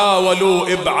كلما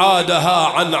حاولوا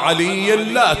إبعادها عن علي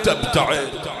لا تبتعد.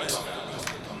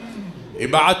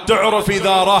 بعد تعرف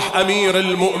إذا راح أمير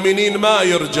المؤمنين ما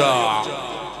يرجع،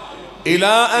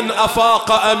 إلى أن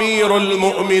أفاق أمير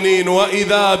المؤمنين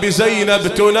وإذا بزينب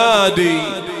تنادي،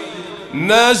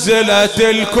 نزلت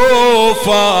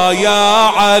الكوفة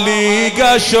يا علي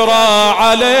قشرة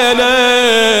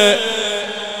علينا،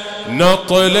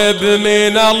 نطلب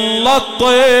من الله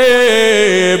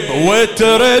الطيب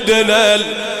وتردنا،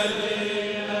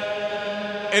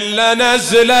 إلا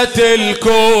نزلت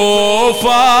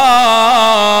الكوفة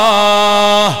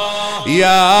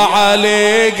يا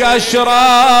علي قشرة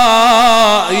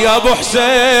يا ابو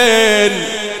حسين،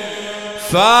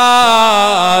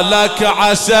 فالك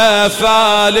عسى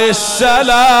فال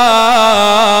السلامه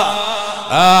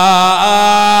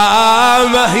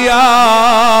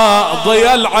يا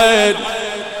ضي العين،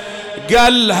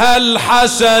 قالها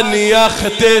الحسن يا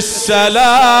اخت السلام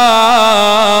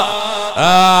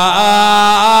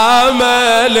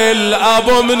للأب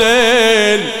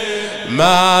منين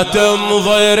ما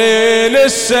تنظرين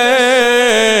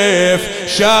السيف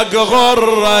شق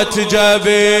غرة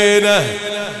جبينه،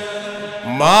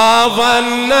 ما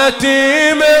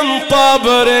ظنتي من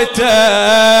طبرته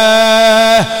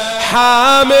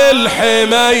حامل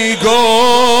حمى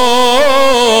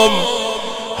يقوم،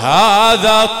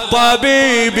 هذا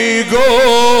الطبيب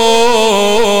يقول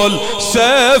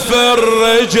سيف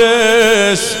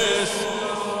الرجس،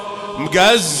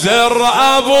 مقزر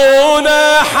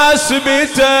أبونا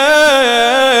حسبته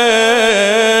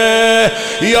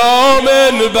يوم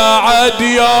بعد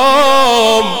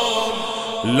يوم،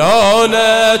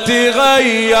 لونه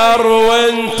تغير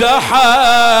وانتحل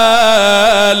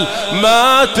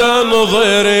ما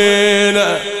تنظرين.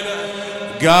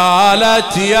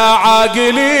 قالت يا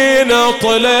عقلي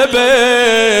نطلب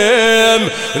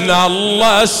من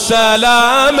الله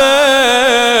السلامة،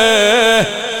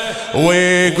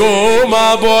 ويقوم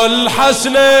ابو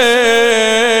الحسنين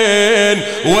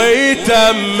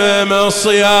ويتمم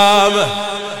صيامه،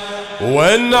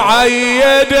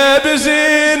 ونعيد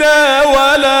بزينه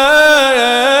ولن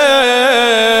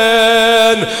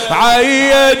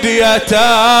عيد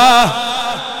يتاه،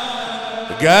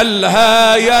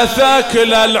 قالها يا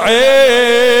ثكل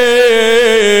العيد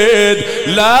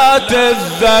لا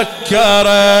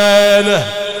تتذكرين،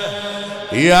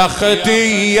 يا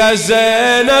اختي يا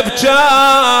زينب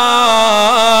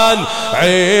كان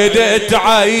عيد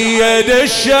تعيد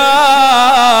الشام،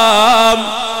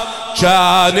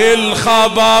 كان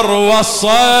الخبر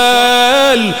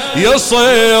وصل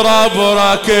يصير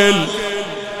بركل،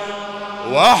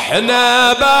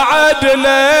 واحنا بعد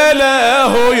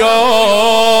ليلة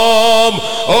ويوم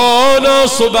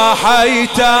ونصبح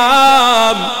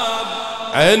ايتام،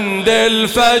 عند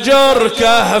الفجر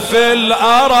كهف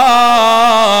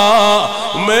الأراء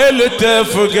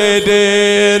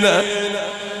ملتفقدين.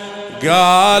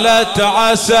 قالت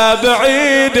عسى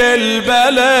بعيد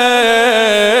البلد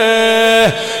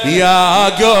يا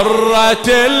قرة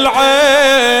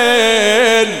العين،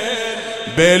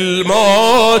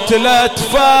 بالموت لا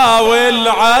تفاول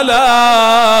على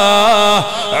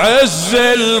عز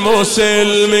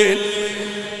المسلمين،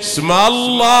 اسم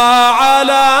الله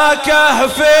على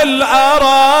كهف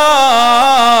الأرامل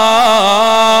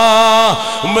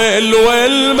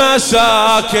والمساكين،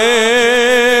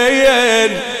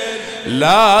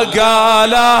 لا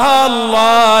قالها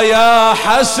الله يا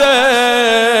حسين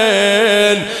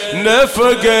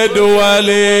نفقد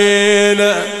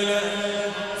ولينا.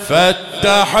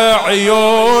 فتح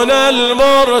عيون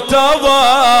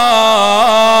المرتضى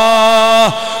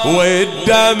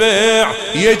والدمع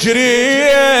يجري،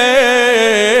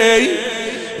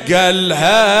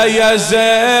 قالها يا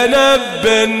زينب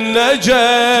بالنجف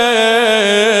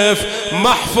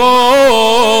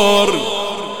محفور.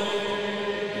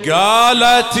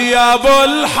 قالت يا ابو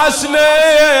الحسنين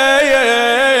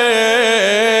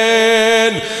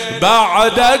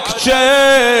بعدك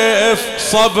كيف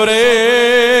صبري،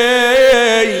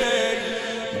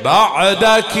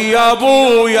 بعدك يا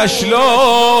ابويا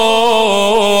شلون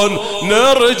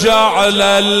نرجع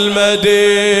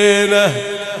للمدينة.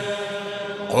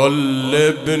 قل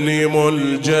لابني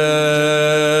ملجم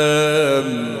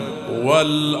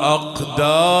والأقدار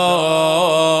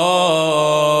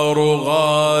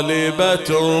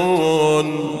غالبة،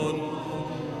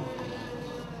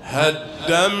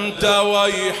 هدمت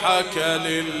ويحك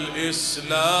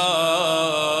للإسلام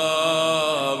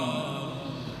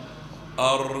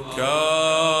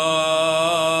أركانا.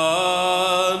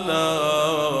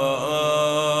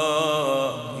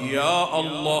 يا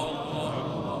الله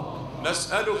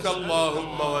نسألك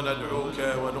اللهم وندعوك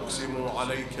ونقسم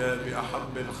عليك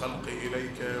بأحب الخلق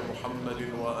إليك محمد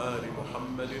وآل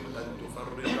محمد أن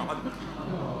تفرج عنه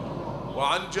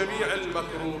وعن جميع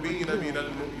المكروبين من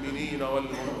المؤمنين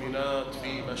والمؤمنات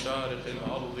في مشارق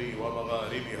الأرض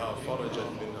ومغاربها فرجا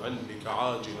من عندك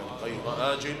عاجلا غير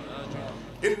آجل،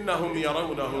 إنهم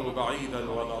يرونه بعيدا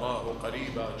ونراه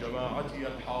قريبا. جماعتي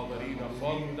الحاضرين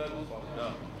فردا فردا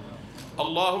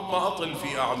اللهم أطل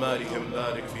في أعمالهم،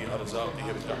 بارك في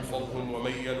أرزاقهم، تحفظهم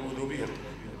ومن يلوذ بهم.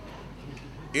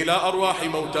 إلى أرواح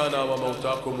موتانا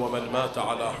وموتاكم ومن مات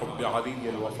على حب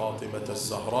علي وفاطمة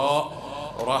الزهراء،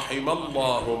 رحم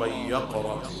الله من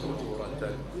يقرأ سورة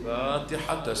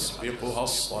الفاتحة تسبقها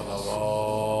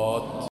الصلوات.